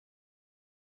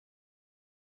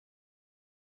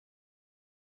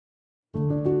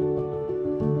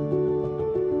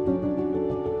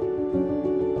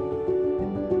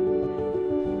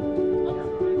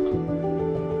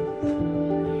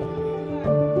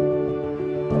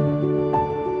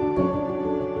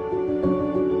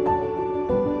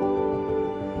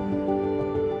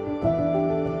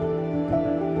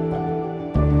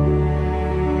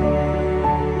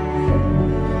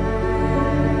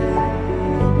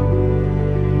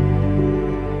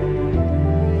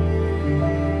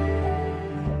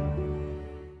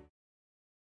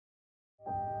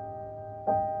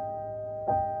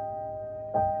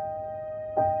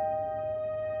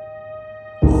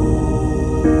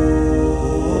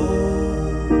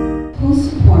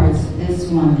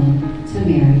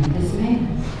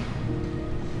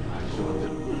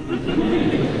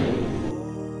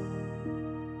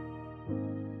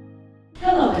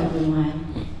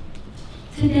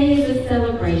Today is a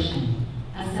celebration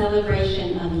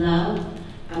of love,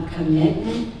 of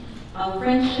commitment, of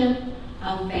friendship,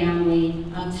 of family,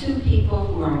 of two people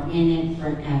who are in it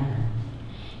forever.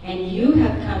 And you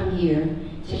have come here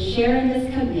to share in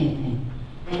this commitment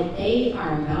that they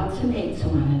are about to make to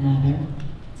one another,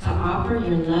 to offer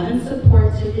your love and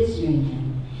support to this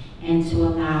union, and to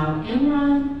allow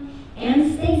Imran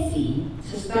and Stacy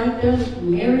to start their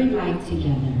married life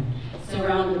together,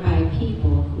 surrounded by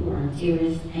people who are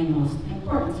dearest and most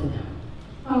important to them.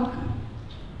 Welcome.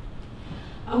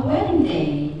 A wedding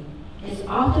day is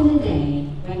often a day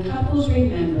when couples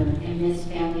remember and miss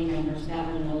family members that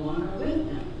are no longer with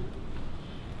them.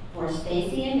 For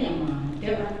Stacy and Imran,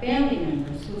 there are family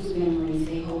members whose memories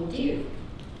they hold dear.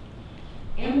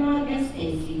 Imran and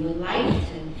Stacy would like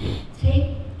to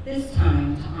take this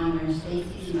time to honor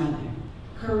Stacy's mother,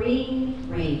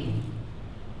 Ragin,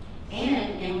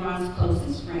 and Imran's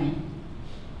closest friend,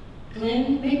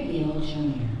 Glenn McNeil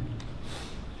Jr.,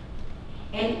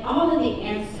 and all of the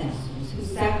ancestors who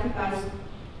sacrificed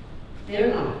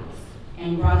their lives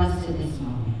and brought us to this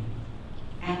moment.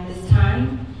 At this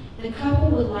time, the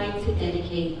couple would like to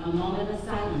dedicate a moment of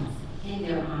silence in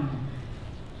their honor.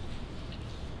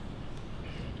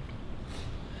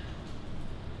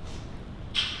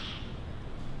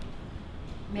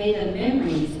 May the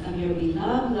memories of your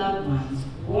beloved loved ones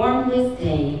warm this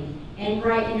day and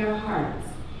brighten your hearts,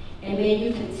 and may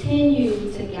you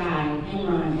continue to guide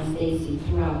Imran and Stacy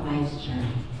throughout life's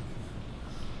journey.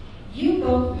 You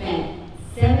both met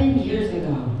 7 years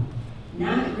ago,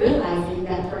 not realizing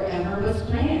that forever was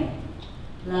planned.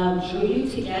 Love drew you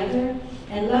together,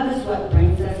 and love is what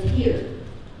brings us here.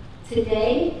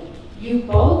 Today, you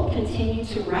both continue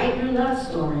to write your love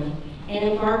story and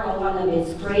embark on one of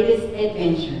its greatest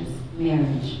adventures,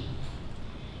 marriage.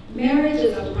 Marriage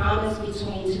is a promise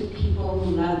between two people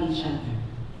who love each other,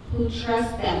 who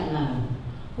trust that love,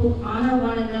 who honor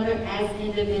one another as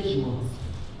individuals.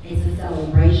 It's a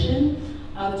celebration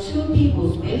of two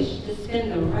people's wish to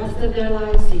spend the rest of their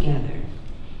lives together.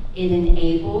 It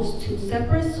enables two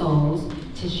separate souls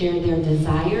to share their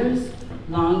desires,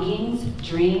 longings,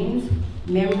 dreams,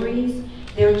 memories,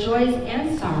 their joys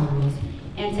and sorrows,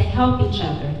 and to help each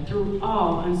other through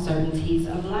all uncertainties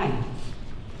of life.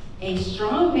 A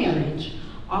strong marriage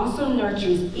also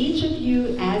nurtures each of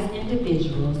you as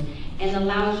individuals and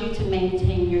allows you to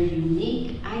maintain your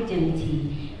unique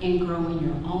identity and grow in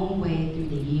your own way through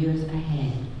the years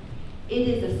ahead. It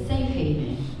is a safe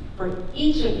haven for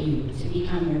each of you to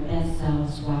become your best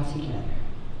selves while together.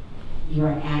 You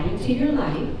are adding to your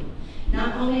life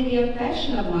not only the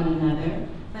affection of one another,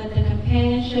 but the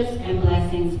companionships and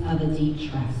blessings of a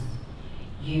deep trust.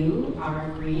 You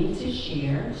are agreeing to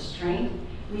share strength,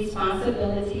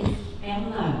 responsibility,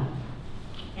 and love.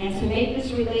 And to make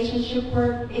this relationship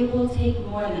work, it will take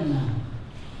more than love.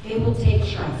 It will take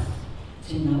trust,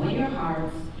 to know in your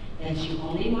hearts that you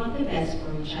only want the best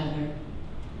for each other.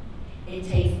 It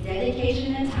takes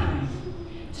dedication and time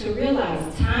to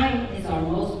realize time is our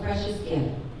most precious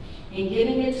gift, and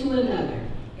giving it to another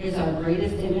is our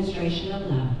greatest demonstration of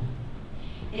love.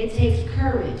 It takes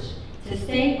courage to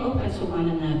stay open to one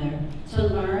another, to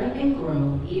learn and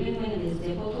grow even when it is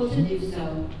difficult to do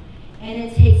so, and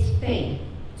it takes faith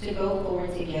to go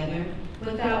forward together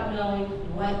without knowing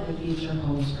what the future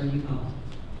holds for you both.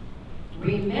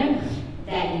 Remember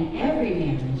that in every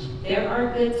marriage, there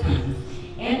are good times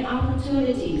and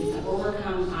opportunities to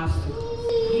overcome obstacles.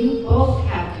 You both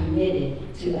have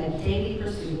committed to a daily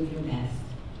pursuit of your best.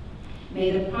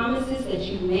 May the promises that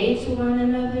you made to one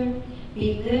another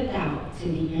be lived out to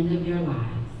the end of your lives.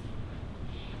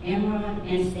 Imran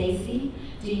and Stacy,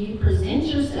 do you present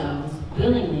yourselves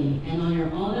willingly and on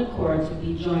your own accord to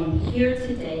be joined here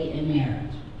today in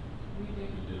marriage?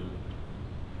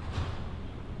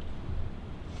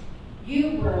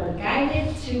 You were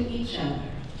guided to each other,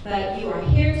 but you are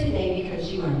here today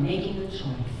because you are making a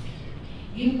choice.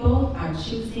 You both are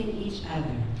choosing each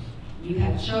other. You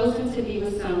have chosen to be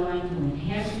with someone who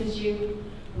enhances you,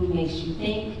 who makes you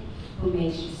think, who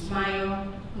makes you smile,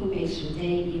 who makes your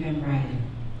day even brighter.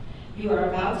 You are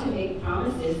about to make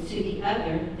promises to the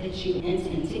other that you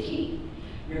intend to keep.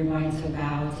 You're going to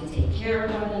vow to take care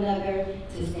of one another,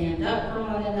 to stand up for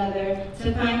one another,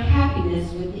 to find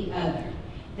happiness with the other.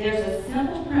 There's a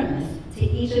simple premise to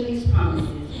each of these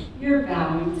promises. You're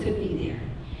vowing to be there.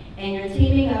 And you're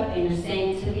teaming up and you're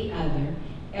saying to the other,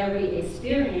 every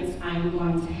experience I'm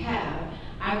going to have,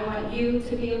 I want you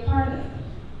to be a part of it.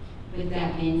 With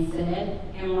that being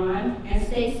said, Imran and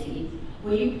Stacy,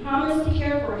 will you promise to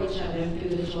care for each other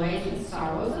through the joys and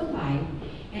sorrows of life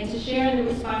and to share in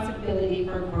the responsibility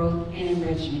for growth and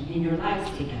enrichment in your lives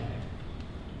together?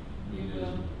 You do.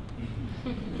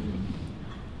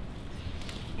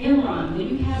 Imran, will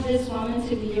you have this woman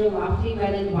to be your lawfully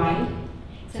wedded wife,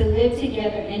 to live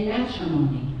together in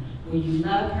matrimony? Will you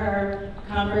love her,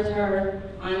 comfort her,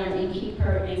 honor and keep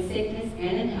her in sickness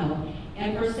and in health,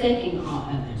 and forsaking all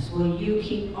others? Will you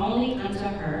keep only unto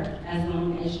her as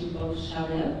long as you both shall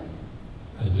live?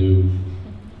 I do.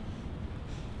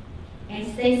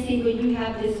 And Stacy, will you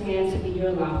have this man to be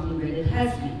your lawfully wedded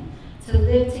husband, to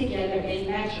live together in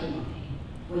matrimony?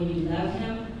 Will you love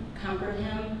him, comfort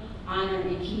him, honor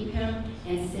and keep him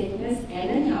in sickness and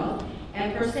in health,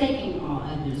 and forsaking all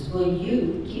others? Will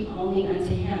you keep only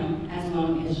unto him as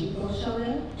long as you both shall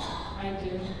live? I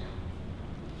do.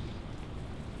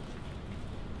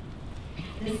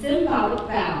 The symbolic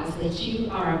vows that you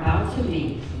are about to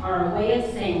make are a way of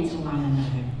saying to one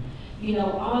another, you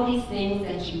know, all these things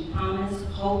that you promised,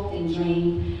 hoped, and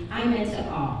dreamed, I meant it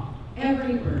all,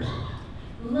 every word.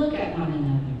 Look at one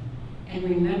another and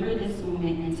remember this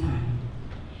moment in time.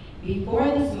 Before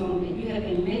this moment, you have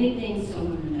been many things to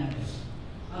one another: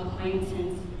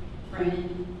 acquaintance,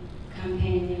 friend,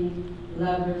 companion,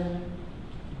 lover,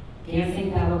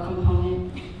 dancing battle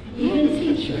component, even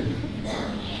teacher.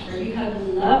 For you have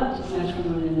loved much from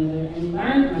one another and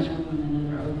learned much from one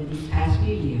another over these past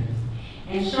few years.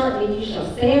 And shortly you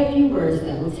shall say a few words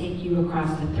that will take you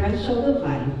across the threshold of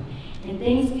life, and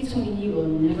things between you will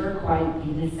never quite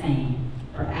be the same.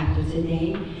 For after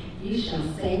today, you shall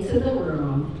say to the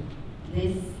world,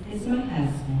 this is my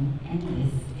husband, and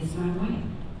this is my wife.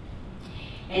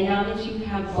 And now that you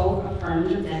have both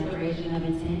affirmed your declaration of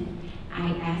intent, I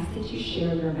ask that you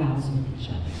share your vows with each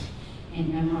other.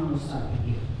 And Imran will start with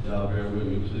you. Y'all bear with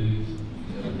me, please.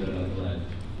 Never been on the line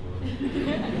before.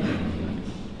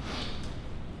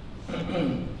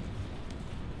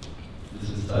 This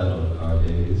is titled Our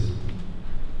Days.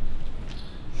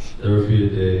 There will be a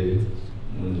day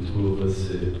when the two of us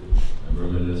sit and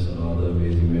reminisce on all the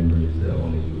amazing memories that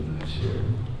only you and I share.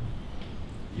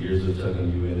 Years of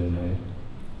tucking you in at night,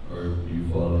 or you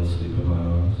falling asleep in my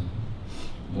arms.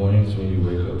 Mornings when you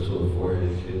wake up to a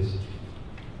forehead kiss.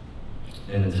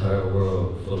 An entire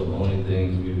world full of only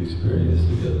things we've experienced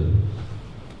together.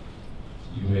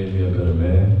 You made me a better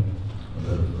man, a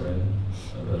better friend,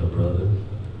 a better brother, a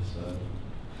better son,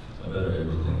 a better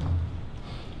everything.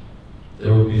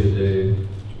 There will be a day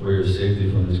where your safety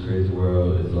from this crazy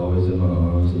world is always in my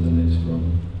arms in the next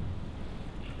room,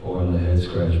 or in the head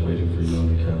scratch waiting for you on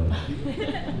the couch.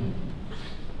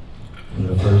 From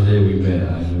the first day we met,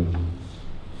 I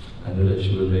knew that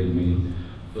you would make me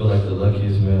feel like the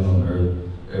luckiest man on earth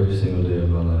every single day of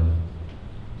my life.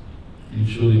 You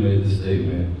truly made the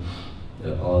statement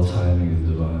that all timing is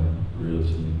divine real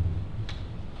to me.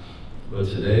 But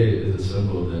today is a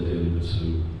symbol of that daily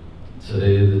pursuit.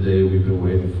 Today is the day we've been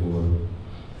waiting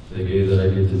for. The day that I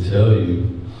get to tell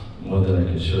you more than I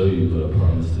can show you, but I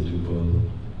promise to do both.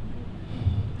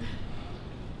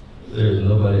 There is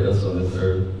nobody else on this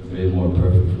earth made more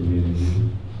perfect for me than you.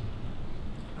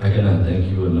 I cannot thank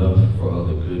you enough for all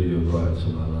the good you have brought into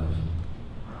my life.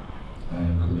 I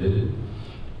am committed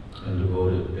and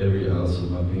devoted every ounce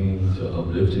of my being to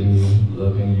uplifting you,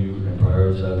 loving you, and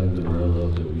prioritizing the real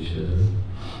love that we share.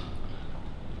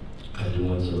 I do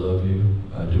want to love you.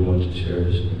 I do want to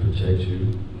cherish and protect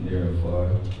you near and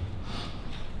far.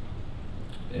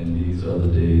 And these are the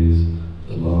days,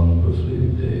 the long but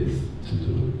fleeting days, to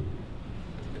do it.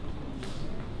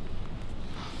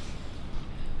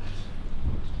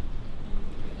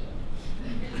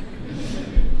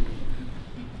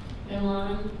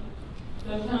 Imran,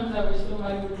 sometimes I wish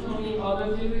somebody would tell me all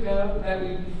those years ago that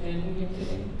we'd be standing here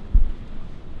today.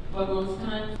 But most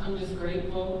times, I'm just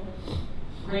grateful.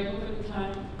 Grateful for the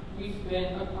time we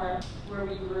spent apart where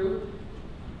we grew.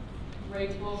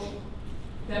 Grateful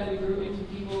that we grew into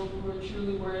people who were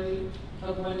truly worthy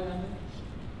of one another.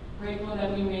 Grateful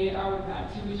that we made our way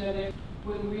back to each other.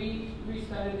 When we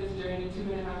restarted this journey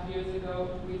 2.5 years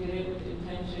ago, we did it with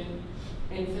intention.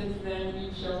 And since then,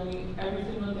 you've shown me every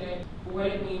single day what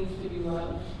it means to be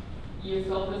loved. Your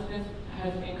selflessness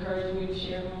has encouraged me to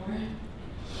share more.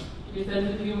 Your sense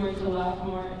of humor to laugh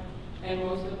more. And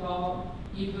most of all,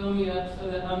 you fill me up so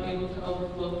that I'm able to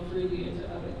overflow freely into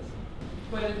others.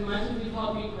 But as much as you've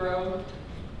helped me grow,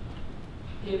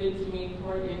 given to me,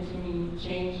 poured into me,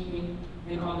 changed me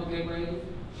in all the good ways,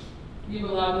 you've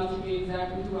allowed me to be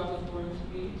exactly who I was born to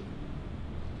be.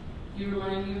 You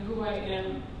remind me of who I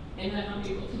am and that I'm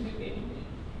able to do anything.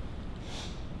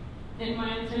 And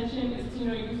my intention is to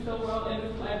know you so well in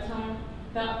this lifetime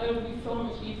that it'll be so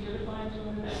much easier to find you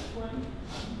in the next one.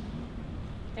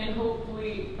 And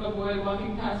hopefully avoid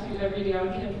walking past you every day on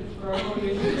campus for a whole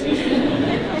year.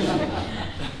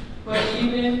 But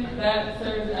even that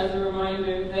serves as a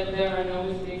reminder that there are no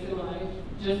mistakes in life,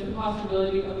 just the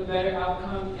possibility of a better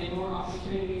outcome and more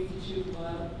opportunities to choose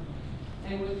love.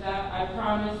 And with that, I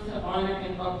promise to honor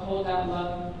and uphold that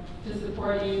love, to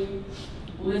support you,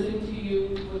 listen to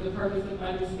you with the purpose of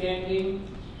understanding,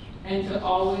 and to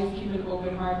always keep an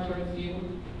open heart towards you.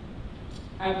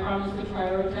 I promise to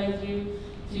prioritize you,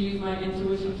 to use my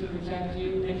intuition to protect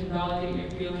you, and to validate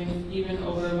your feelings, even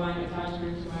over my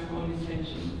attachment to my own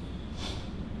intentions.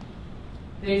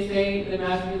 They say the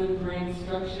masculine brings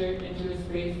structure into a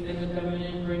space and the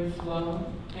feminine brings flow.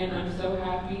 And I'm so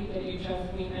happy that you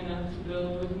trust me enough to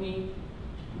build with me,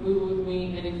 move with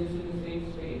me, and exist in the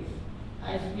same space.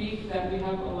 I speak that we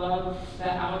have a love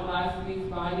that outlasts these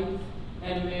bodies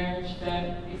and a marriage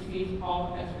that exceeds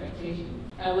all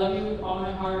expectations. I love you with all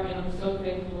my heart, and I'm so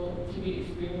thankful to be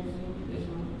experiencing this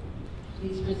moment.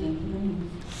 Please present the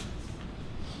rings.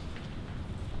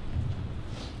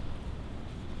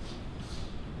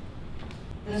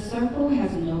 The circle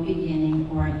has no beginning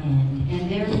or end,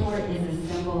 and therefore is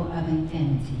a symbol of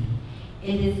infinity.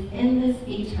 It is endless,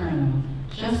 eternal,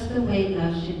 just the way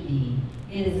love should be.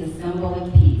 It is a symbol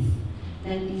of peace.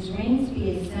 Let these rings be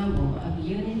a symbol of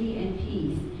unity and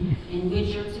peace, in which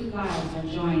your two lives are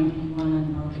joined in one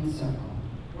unbroken circle.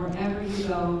 Wherever you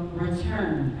go,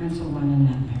 return unto one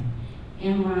another.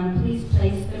 Imran, please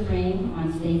place the ring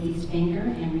on Stacy's finger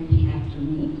and repeat after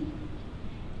me.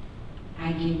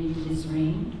 I give you this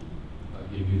ring.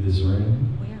 I give you this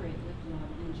ring. Wear it with love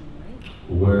and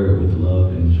joy. Wear it with love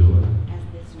and joy. As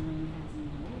this ring has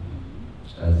no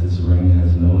end. As this ring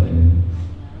has no end.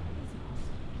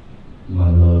 My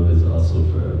love is also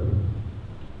forever.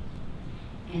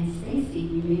 And Stacy,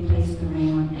 you may place the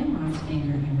ring on Imran's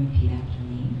finger and repeat after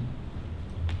me.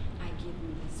 I give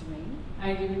you this ring.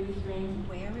 I give you this ring.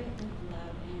 Wear it with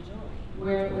love and joy.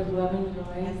 Wear it with love and joy.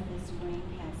 As this ring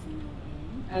has no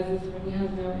end. As this ring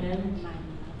has no end.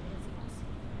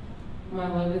 My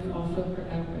love is also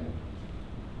forever.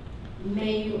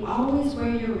 May you always wear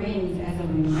your rings as a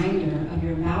reminder of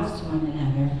your vows to one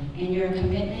another and your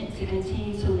commitment to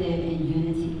continue to live in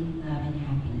unity, love, and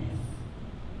happiness.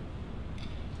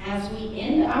 As we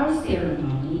end our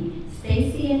ceremony,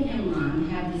 Stacy and Imran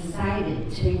have decided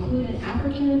to include an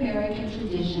African American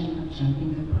tradition of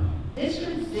jumping the broom. This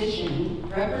tradition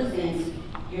represents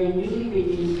your newly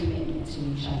renewed commitment to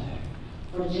each other.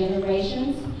 For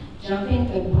generations,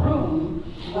 jumping the broom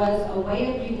was a way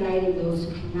of uniting those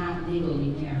who could not legally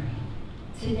marry.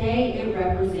 Today, it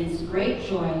represents great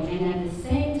joy and at the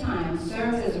same time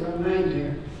serves as a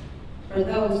reminder for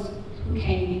those who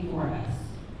came before us.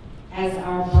 As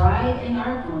our bride and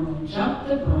our groom jump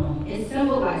the broom, it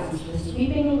symbolizes the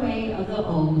sweeping away of the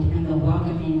old and the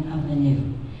welcoming of the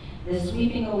new. The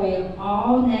sweeping away of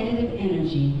all negative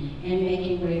energy and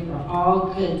making way for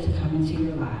all good to come into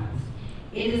your lives.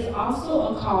 It is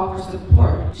also a call for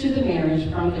support to the marriage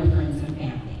from their friends and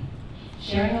family.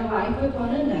 Sharing a life with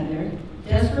one another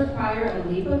does require a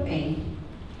leap of faith,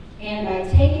 and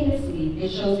by taking this leap, it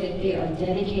shows that they are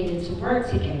dedicated to work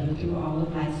together through all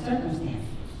of life's circumstances.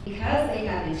 Because they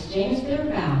have exchanged their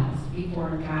vows before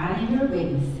God and their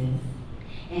witnesses,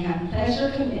 and have pledged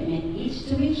their commitment each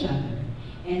to each other,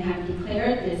 and have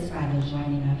declared this by the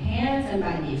joining of hands and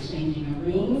by the exchanging of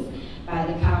rings, by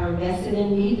the power vested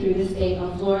in me through the state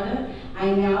of Florida,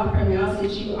 I now pronounce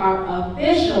that you are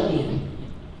officially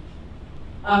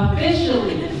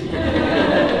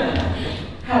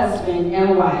husband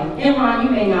and wife. Imran, you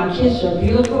may now kiss your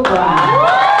beautiful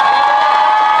bride.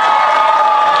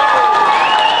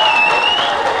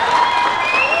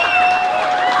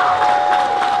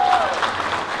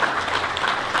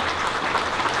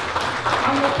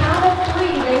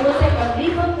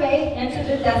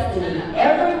 Destiny.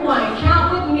 Everyone,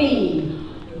 count with me.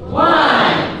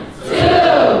 1, 2,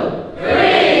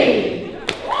 3.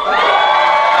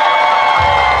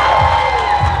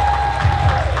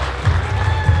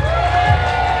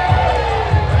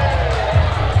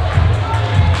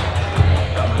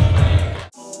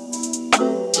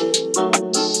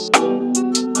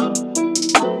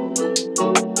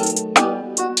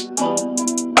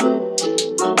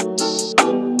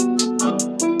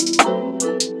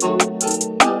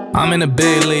 I'm in the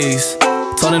big leagues,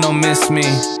 told her don't miss me.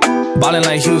 Ballin'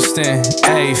 like Houston,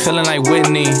 ayy, feeling like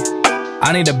Whitney.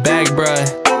 I need a bag,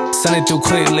 bruh, send it through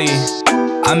quickly.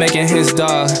 I'm making his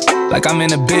dog, like I'm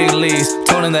in the big leagues.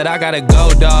 Told him that I gotta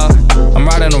go, dawg. I'm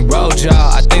riding the road,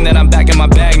 y'all. I think that I'm back in my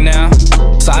bag now,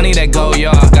 so I need that go,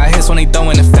 y'all. Got hits when he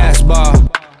throwing the fastball.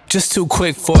 just too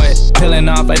quick for it. Peeling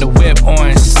off like the whip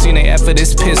orange. Seen they effort,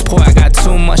 this piss poor. I got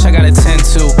too much I gotta tend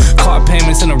to. Car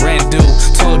payments and the rent due.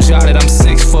 Told y'all that I'm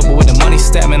 6 foot, but with the money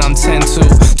statement I'm 10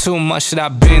 to. Too much that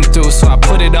I've been through, so I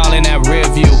put it all in that rear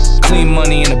view. Clean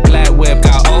money in a black whip.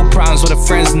 Got old problems with the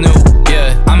friends new.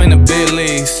 Yeah, I'm in the big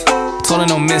leagues. Told her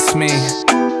don't miss me.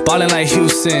 Ballin' like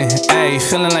Houston, ayy,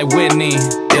 feeling like Whitney.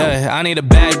 Yeah, I need a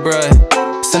bag,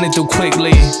 bruh. Send it through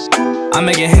quickly. I'm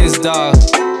making his dog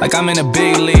like I'm in the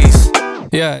big leagues.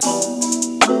 Yeah.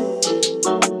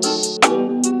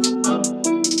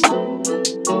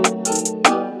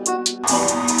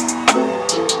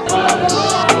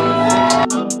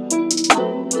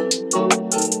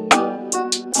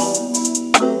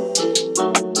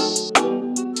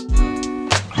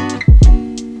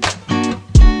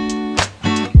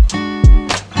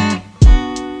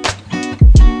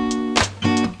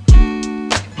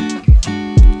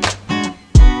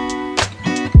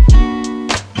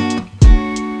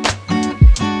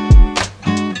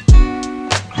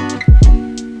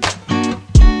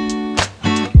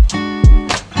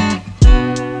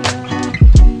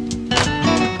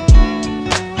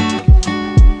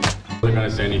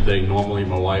 Normally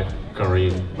my wife,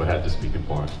 Kareem, would have the speaking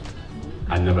part.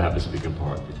 I never have the speaking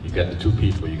part. You got the two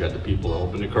people. You got the people that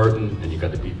open the curtain and you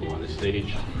got the people on the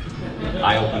stage.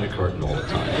 I open the curtain all the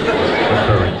time for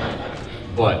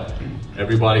Kareem. But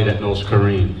everybody that knows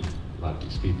Kareem, a lot of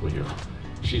these people here,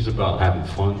 she's about having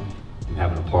fun and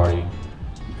having a party.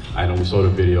 I know we saw the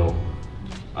video.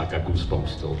 I got goosebumps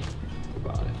still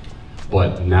about it.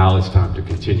 But now it's time to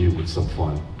continue with some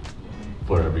fun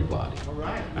for everybody. All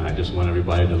right. And I just want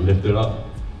everybody to lift it up.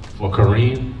 For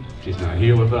Kareem, she's not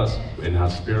here with us. In her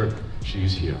spirit,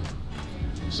 she's here.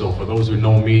 So for those who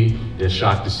know me, they're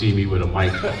shocked to see me with a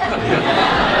mic.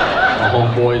 My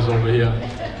homeboys over here.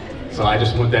 So I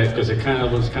just want that, because it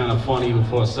was kind of funny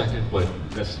for a second, but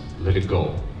let's let it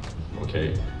go,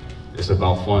 okay? It's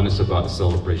about fun, it's about the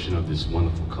celebration of this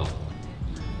wonderful couple.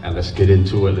 And let's get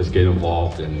into it, let's get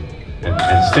involved, and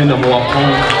send them off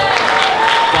home.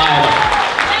 Fired up.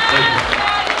 Thank you.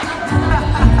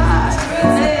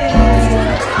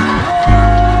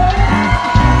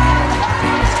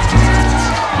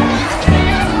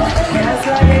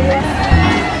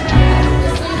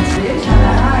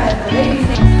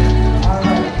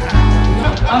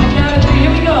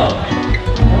 Here we go.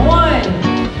 1, 2,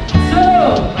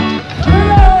 3.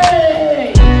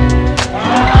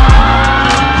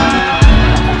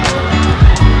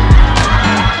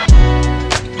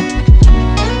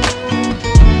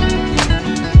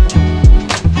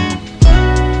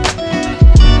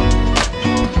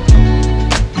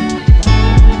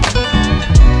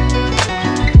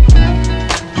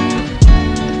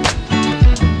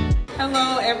 Hello,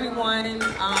 everyone.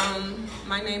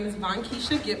 My name is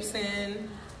Gibson.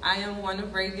 I am one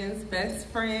of Ragin's best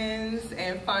friends,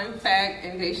 and fun fact,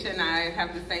 and Daisha and I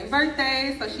have the same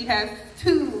birthday, so she has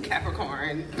 2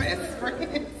 Capricorn best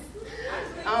friends.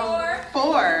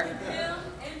 4. Him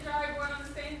and Jari born on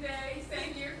the same day,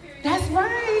 same year period. That's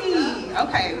right.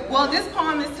 Okay. Well, this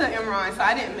poem is to Imran, so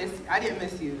I didn't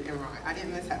miss you, Imran. I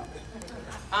didn't miss out.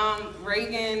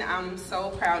 Ragin, I'm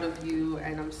so proud of you,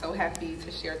 and I'm so happy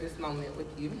to share this moment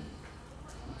with you.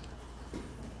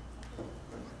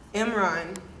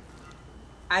 Imran,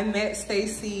 I met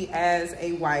Stacy as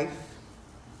a wife.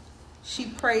 She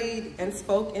prayed and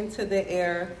spoke into the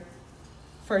air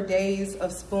for days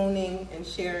of spooning and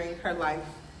sharing her life.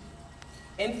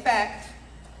 In fact,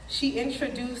 she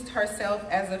introduced herself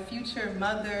as a future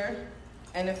mother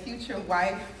and a future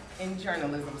wife in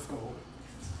journalism school.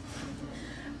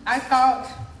 I thought,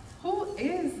 who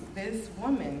is this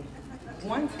woman?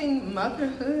 Wanting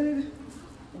motherhood,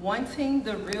 wanting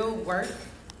the real work.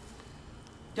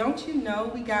 Don't you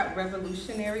know we got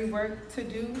revolutionary work to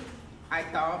do? I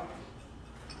thought.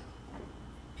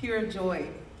 Pure joy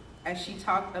as she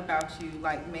talked about you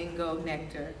like mango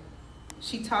nectar.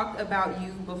 She talked about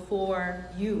you,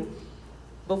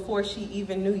 before she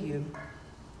even knew you.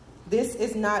 This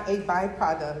is not a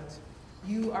byproduct.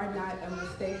 You are not a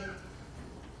mistake.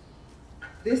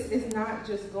 This is not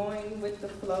just going with the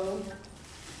flow.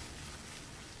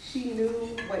 She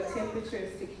knew what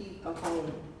temperatures to keep a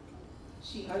home.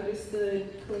 She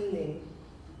understood cleaning.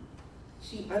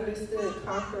 She understood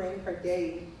conquering her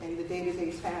day and the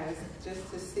day-to-day tasks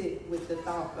just to sit with the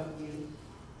thought of you.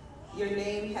 Your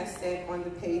name has sat on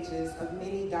the pages of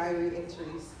many diary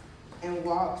entries and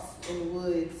walks in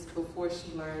woods before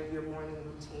she learned your morning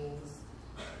routines.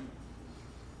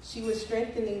 She was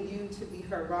strengthening you to be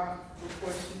her rock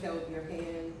before she held your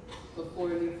hand, before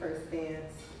your first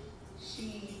dance.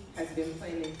 She has been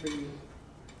planning for you.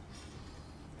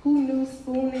 Who knew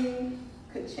spooning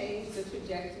could change the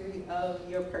trajectory of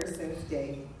your person's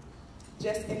day.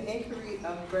 Just an inquiry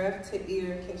of breath to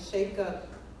ear can shake up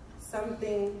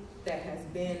something that has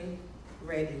been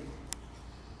ready.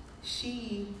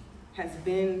 She has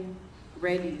been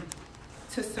ready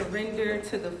to surrender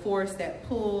to the force that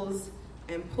pulls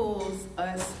and pulls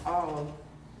us all.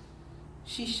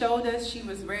 She showed us she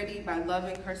was ready by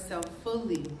loving herself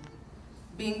fully,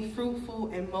 being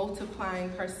fruitful and multiplying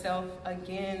herself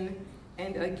again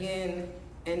and again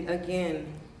and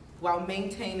again, while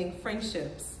maintaining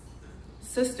friendships,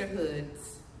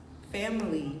 sisterhoods,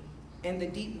 family, and the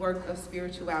deep work of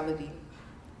spirituality.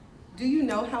 Do you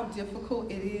know how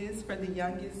difficult it is for the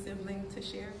youngest sibling to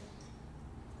share?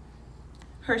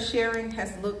 Her sharing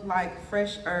has looked like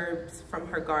fresh herbs from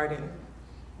her garden,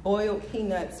 boiled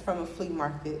peanuts from a flea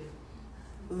market,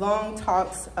 long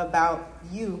talks about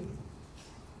you.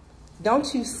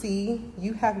 Don't you see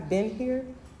you have been here?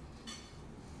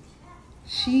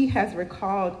 She has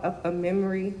recalled up a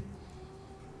memory,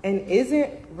 and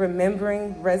isn't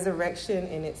remembering resurrection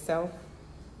in itself?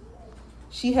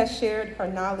 She has shared her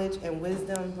knowledge and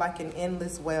wisdom like an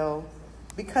endless well,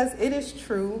 because it is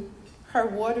true, her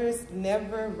waters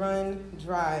never run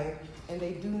dry and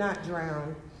they do not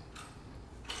drown.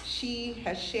 She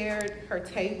has shared her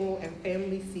table and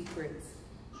family secrets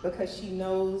because she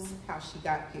knows how she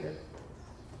got here.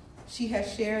 She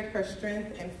has shared her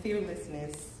strength and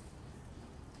fearlessness.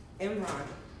 Imran,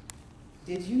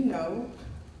 did you know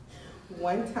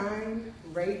one time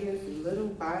Ragin's little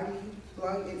body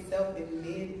flung itself in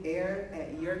mid-air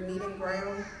at your meeting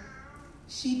ground?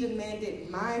 She demanded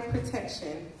my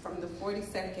protection from the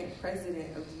 42nd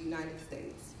President of the United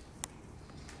States.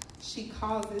 She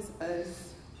causes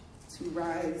us to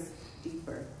rise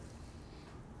deeper.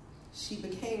 She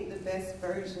became the best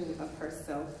version of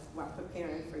herself while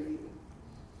preparing for you.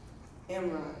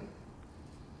 Imran,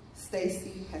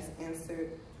 Stacy has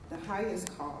answered the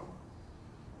highest call.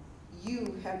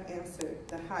 You have answered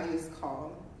the highest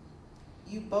call.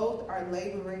 You both are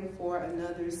laboring for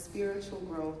another's spiritual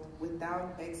growth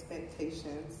without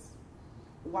expectations,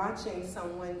 watching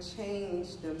someone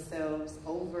change themselves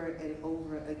over and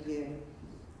over again.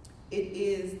 It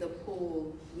is the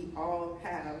pull we all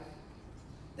have,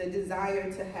 the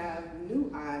desire to have new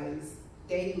eyes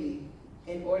daily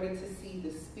in order to see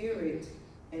the spirit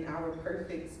in our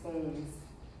perfect spoons,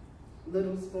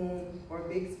 little spoon or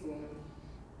big spoon.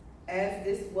 As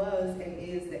this was and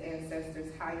is the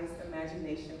ancestors' highest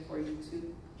imagination for you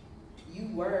too. You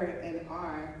were and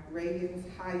are Ragin's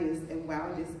highest and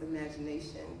wildest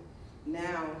imagination,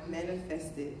 now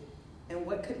manifested. And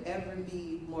what could ever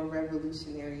be more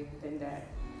revolutionary than that?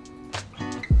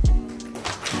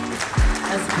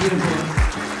 That's beautiful.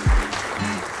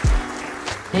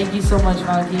 Thank you so much,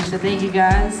 Malakisha. Thank you,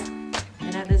 guys.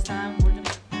 And at this time, we're gonna...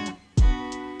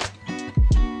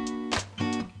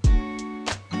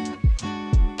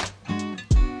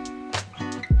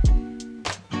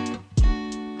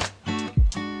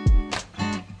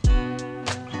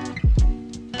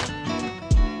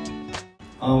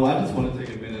 I just want to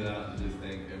take a minute out and just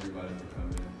thank everybody for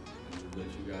coming and let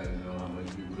you guys know how much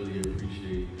we really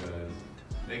appreciate you guys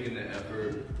making the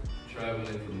effort,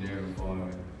 traveling from near and far,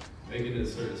 making the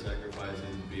certain sacrifices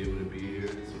to be able to be here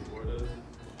to support us.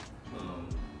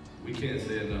 We can't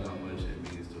say enough how much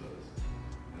it means to us.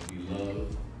 And we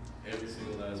love every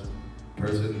single last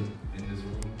person in this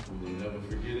room. We will never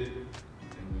forget it,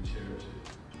 and we cherish it.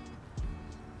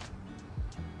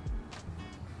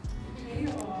 Hey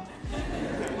y'all.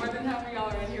 More than half of y'all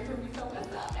are in here for me, so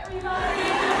what's up, everybody?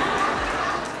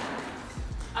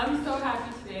 I'm so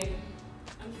happy today.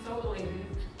 I'm so elated.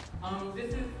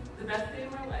 This is the best day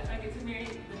of my life. I get to marry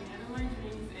the man of my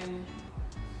dreams, and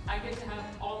I get to have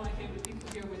all my favorite people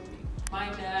here with me. My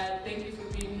dad, thank you for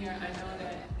being here. I know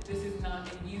that this is not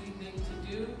an easy thing to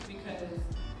do because,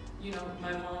 you know,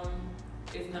 my mom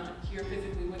is not here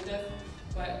physically with us,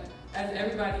 but as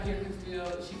everybody here can feel,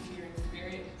 she's here in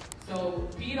spirit. So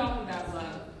feed off of that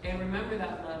love and remember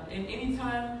that love. And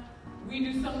anytime we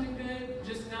do something good,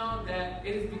 just know that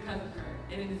it is because of her.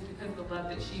 And it is because of the love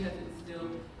that she has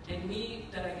instilled in me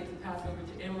that I get to pass over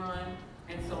to Imran,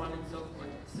 and so on and so forth.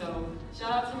 So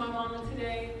shout out to my mama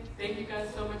today. Thank you guys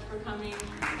so much for coming.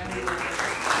 And we love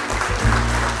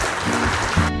you.